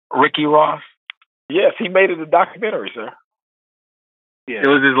Ricky Ross. Yes, he made it a documentary, sir. Yeah. It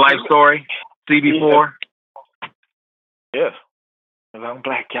was his life story, CB4. Yes. I'm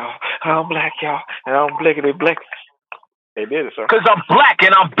black, y'all. I'm black, y'all. And I'm blackity black. They did it, sir. Because I'm black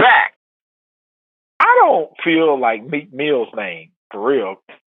and I'm back. I don't feel like Meek Mill's name, for real.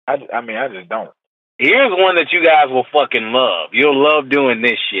 I just don't. Here's one that you guys will fucking love. You'll love doing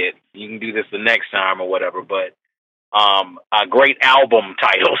this shit. You can do this the next time or whatever, but great album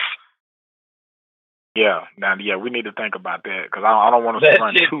titles. Yeah, we need to think about that because I don't want to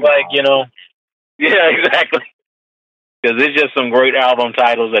run too like, long. Yeah, exactly. Because it's just some great album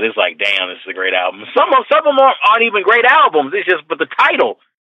titles that it's like, damn, this is a great album. Some of them aren't even great albums. It's just, but the title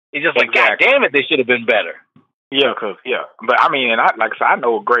is just like, God damn it, they should have been better. Yeah, but I mean, I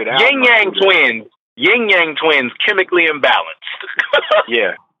know a great album. Yin Yang Twins, chemically imbalanced.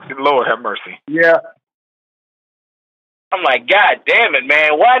 Yeah, Lord have mercy. Yeah. I'm like, God damn it,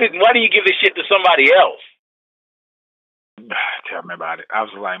 man! Why do you give this shit to somebody else? Tell me about it. I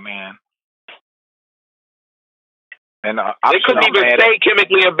was like, man. And they couldn't even say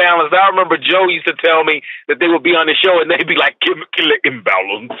chemically imbalanced. I remember Joe used to tell me that they would be on the show and they'd be like, chemically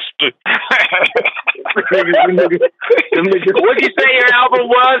imbalanced. What'd you say your album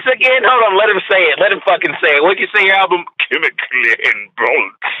was again? Hold on, let him say it. Let him fucking say it. What'd you say your album? Chemically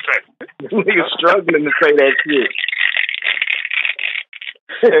imbalanced. Niggas struggling to say that shit.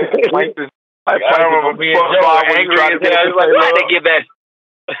 I remember being Joe angry as hell. Like, why'd they give that?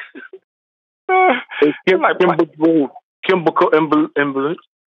 Chemical ambulance.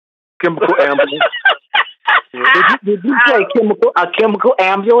 Did you say chemical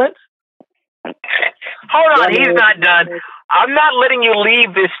ambulance? Hold on, he's not done. I'm not letting you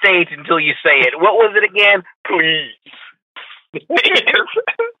leave this stage until you say it. What was it again? Please.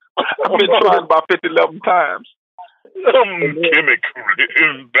 I've been trying about 11 times. Chemically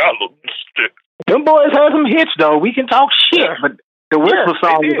imbalanced. Them boys had some hits though. We can talk shit, but the whistle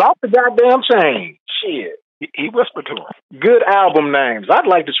song is off the goddamn chain. Shit. He whispered to him. Good album names. I'd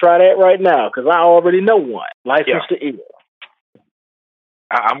like to try that right now because I already know one. License to Ill.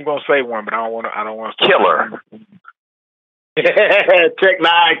 I'm gonna say one, but I don't want to. Killer. Tech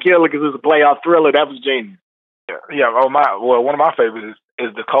 9 Killer because it's a playoff thriller. That was genius. Yeah. One of my favorites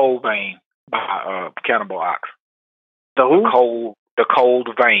is The Cold Vein by Cannibal Ox. The who? The Cold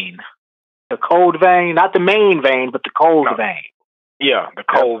Vein. The Cold Vein, not the main vein, but the cold vein. Yeah, The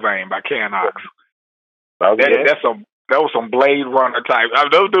Cold Vein by Can Ox. Okay. That was some Blade Runner type.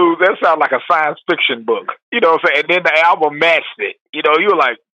 Those dudes, that sounds like a science fiction book. You know what I'm saying? And then the album matched it. You know, you were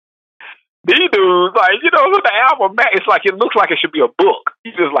like, these dudes, like, you know, the album, it's like, it looks like it should be a book.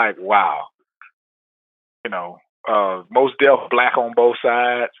 You're just like, wow. You know, Most Def, Black on Both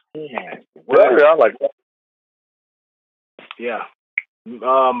Sides. Yeah, I like that. Yeah.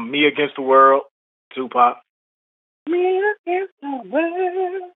 Me Against the World, Tupac. Me Against the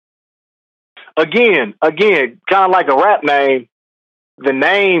World. Again, kind of like a rap name, the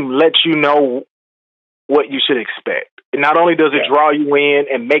name lets you know what you should expect. And not only does it draw you in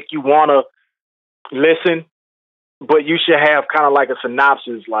and make you want to listen, but you should have kind of like a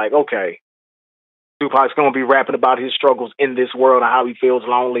synopsis like, okay, Tupac's going to be rapping about his struggles in this world and how he feels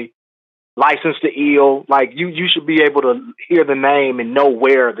lonely. License to Ill. Like, you should be able to hear the name and know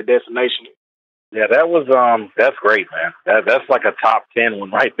where the destination is. Yeah, that was that's great, man. That's like a top 10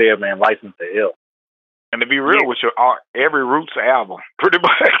 one right there, man. License to Ill. And to be real with you, every Roots album, pretty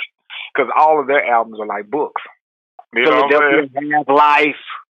much, because all of their albums are like books. You know what I'm saying? Life.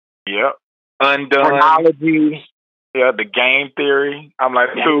 Yep. Undone. Chronology. Yeah, The Game Theory. I'm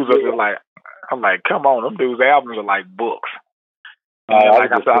like, dudes are like, I'm like, come on, them dudes' albums are like books. I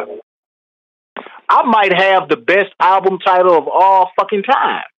might have the best album title of all fucking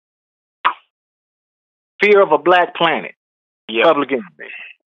time. Fear of a Black Planet. Yep. Public Enemy.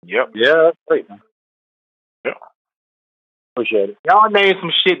 Yep. Yeah, that's great, man. Yep. Appreciate it. Y'all name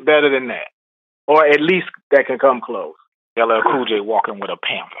some shit better than that. Or at least that can come close. LL Cool J Walking with a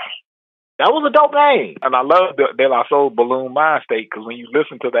Panther. That was a dope name. And I love De La Soul Balloon Mind State because when you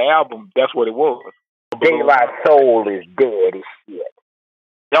listen to the album, that's what it was. De La Soul is dead as shit.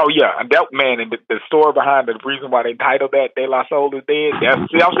 Oh, yeah. And that, man, and the story behind the reason why they titled that De La Soul is Dead, see, I'm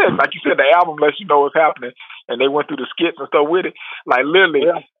saying, like you said, the album lets you know what's happening, and they went through the skits and stuff with it. Like, literally,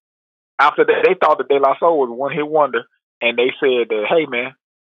 after that, they thought that De La Soul was a one-hit wonder, and they said that, hey, man,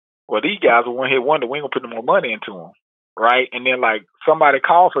 well, these guys are one-hit wonder. We ain't going to put no more money into them, right? And then, like, somebody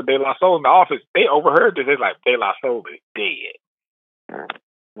called for De La Soul in the office. They overheard this. They're like, De La Soul is dead.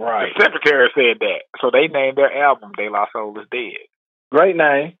 Right. The secretary said that. So they named their album De La Soul is Dead. Great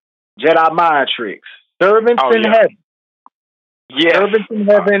name. Jedi Mind Tricks. Servants in Heaven. Yes. Servants in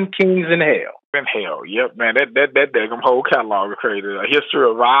Heaven, Kings in Hell. In Hell, yep, man. That damn whole catalog is crazy. A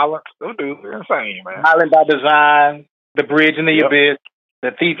History of Violence. Those dudes are insane, man. Violent by Design. The Bridge in the Abyss.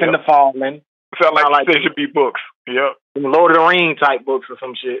 The Thief and the Fallen. Sound like they should be books. Yep. Some Lord of the Rings type books or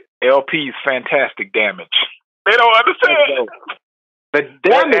some shit. LP's Fantastic Damage. They don't understand. The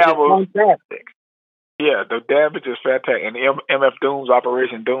Damage is fantastic. Yeah, The Damage is fantastic. And MF Doom's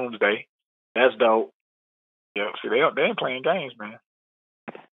Operation Doomsday. That's dope. Yeah, see, they ain't playing games, man.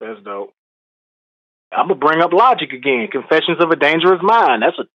 That's dope. I'm going to bring up Logic again. Confessions of a Dangerous Mind.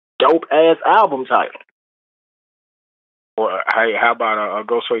 That's a dope-ass album title. Or, hey, how about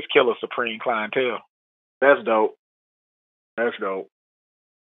Ghostface Killah, Supreme Clientele? That's dope. That's dope.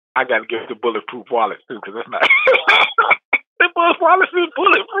 I got to give the Bulletproof Wallet, too, because that's not... The Bulletproof Wallet is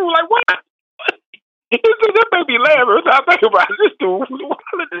bulletproof. Like, what? That made me laugh every time I think about it. This dude,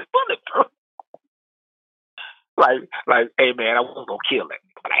 wallet is bulletproof. Like, hey, man, I wasn't going to kill him,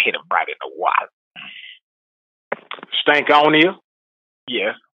 but I hit him right in the wallet. Stankonia.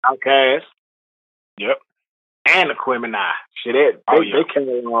 Yes. Outkast. Yep. And Aquemini. Shit, their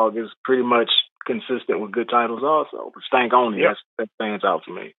catalog is pretty much consistent with good titles also. But Stankonia, that stands out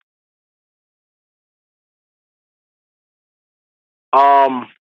to me.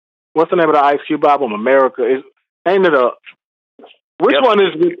 What's the name of the Ice Cube album? America. Ain't it which one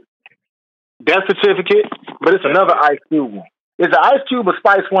is it? Death Certificate, but it's another Ice Cube one. Is the Ice Cube or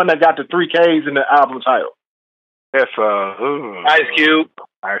Spice one that got the 3 Ks in the album title? That's Ice Cube.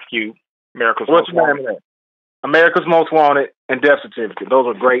 Ice Cube. America's What's Most the name of that? America's Most Wanted and Death Certificate. Those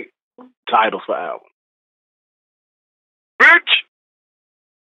are great titles for albums. Bitch!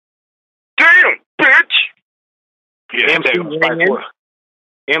 Damn, bitch! Yeah,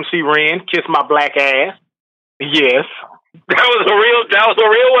 MC Ren, Kiss My Black Ass. Yes. That was a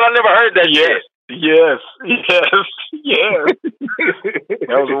real one. I never heard that shit. Yes. That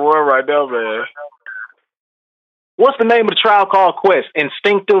was the one right there, man. What's the name of the Tribe Called Quest?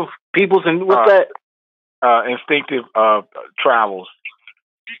 Instinctive Peoples and what's that? instinctive travels.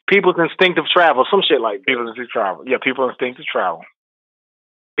 People's Instinctive Travel, some shit like that. People's instinctive travel. Yeah, people's instinctive travel.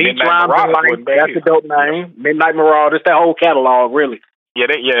 Beach Midnight Rhymes Marauders and Life, wasn't bad that's a either. dope name. Midnight Marauders, that whole catalog, really. Yeah,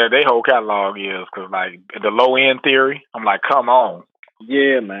 they whole catalog is because like the low end theory. I'm like, come on,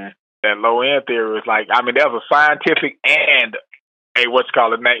 Yeah, man. that low end theory is like, I mean, there's a scientific and a what's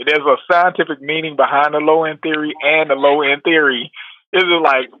called a name. There's a scientific meaning behind the low end theory and the low end theory. It's just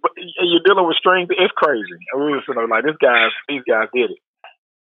like you're dealing with strings. It's crazy. I was just like, these guys did it.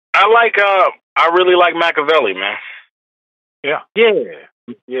 I really like Machiavelli, man. Yeah.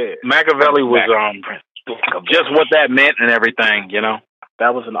 Machiavelli was just what that meant and everything, you know.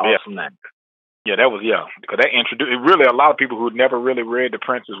 That was an awesome name. Yeah, that was because that introduced really a lot of people who had never really read the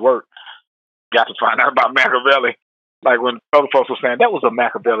Prince's work got to find out about Machiavelli. Like when other folks were saying that was a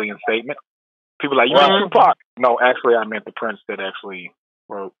Machiavellian statement, people were like, you mean Tupac? No, actually, I meant the Prince that actually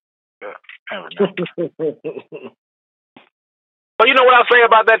wrote. I don't know. But you know what I'll say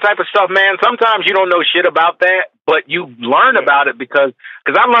about that type of stuff, man? Sometimes you don't know shit about that, but you learn about it because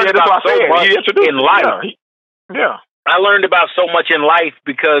I learned about so much in life. Yeah. I learned about so much in life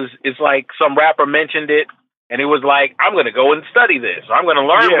because it's like some rapper mentioned it, and it was like, I'm going to go and study this. I'm going to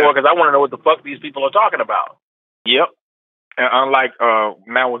learn more because I want to know what the fuck these people are talking about. Yep. And unlike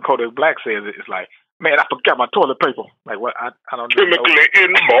now when Kodak Black says it, it's like, man, I forgot my toilet paper. Like, what? I don't know. Chemically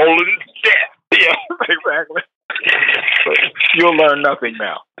involved death. Yeah, exactly. But you'll learn nothing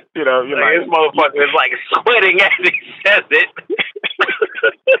now. You know, you're like, this motherfucker is like sweating as he says it.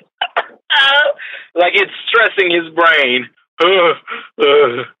 Like it's stressing his brain. I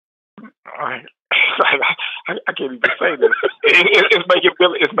can't even say this.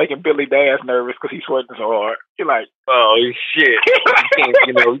 It's making Billy Dance nervous because he's sweating so hard. You're like, oh shit!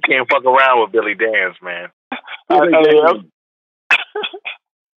 You can't fuck around with Billy Dance, man.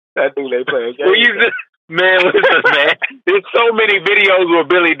 That dude they play a game. Man, listen, man. There's so many videos where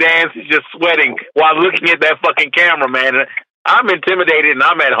Billy Dance is just sweating while looking at that fucking camera, man. I'm intimidated and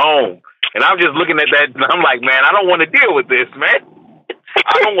I'm at home. And I'm just looking at that and I'm like, man, I don't want to deal with this, man.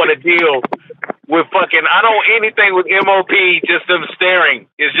 I don't want to deal with anything with MOP, just them staring.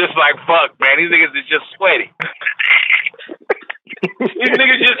 It's just like, fuck, man. These niggas is just sweating. These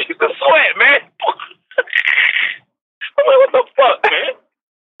niggas just used to sweat, man. I'm like, what the fuck, man?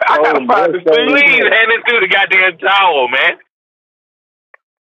 I gotta find the Steve. Please hand it through the goddamn towel, man.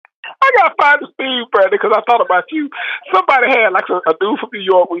 I gotta find the Steve, Brandon, because I thought about you. Somebody had like a dude from New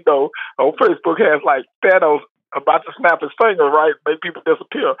York we know on Facebook has like Thanos about to snap his finger, right? Make people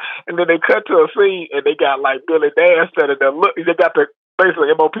disappear, and then they cut to a scene and they got like Billy Dance standing there. Look, they got the basically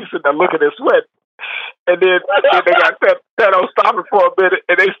MOP sitting there looking at sweat, and then they got Thanos stopping for a minute,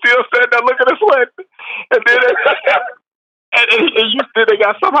 and they still standing there looking at sweat, and then. And they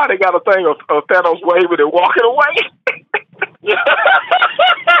got a thing of Thanos waving and walking away. He's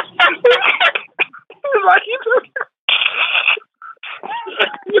like,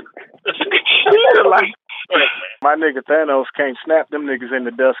 like, my nigga Thanos can't snap them niggas in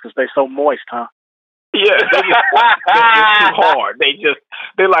the dust because they so moist, huh? Yeah, they're too hard. They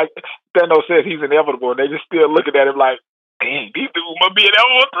like Thanos says he's inevitable, and they just still looking at him like, dang, these dudes must be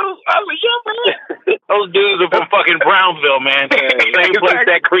inevitable. I was like, yeah, man. Those dudes are from fucking Brownsville, man. The same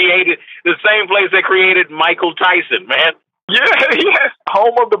place that created Michael Tyson, man. Yeah,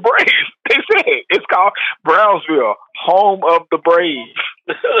 home of the Braves. They said it's called Brownsville, home of the Braves.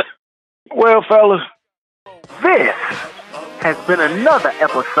 Well, fellas, this has been another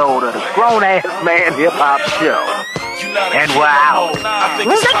episode of the Grown Ass Man Hip Hop Show. And we're out.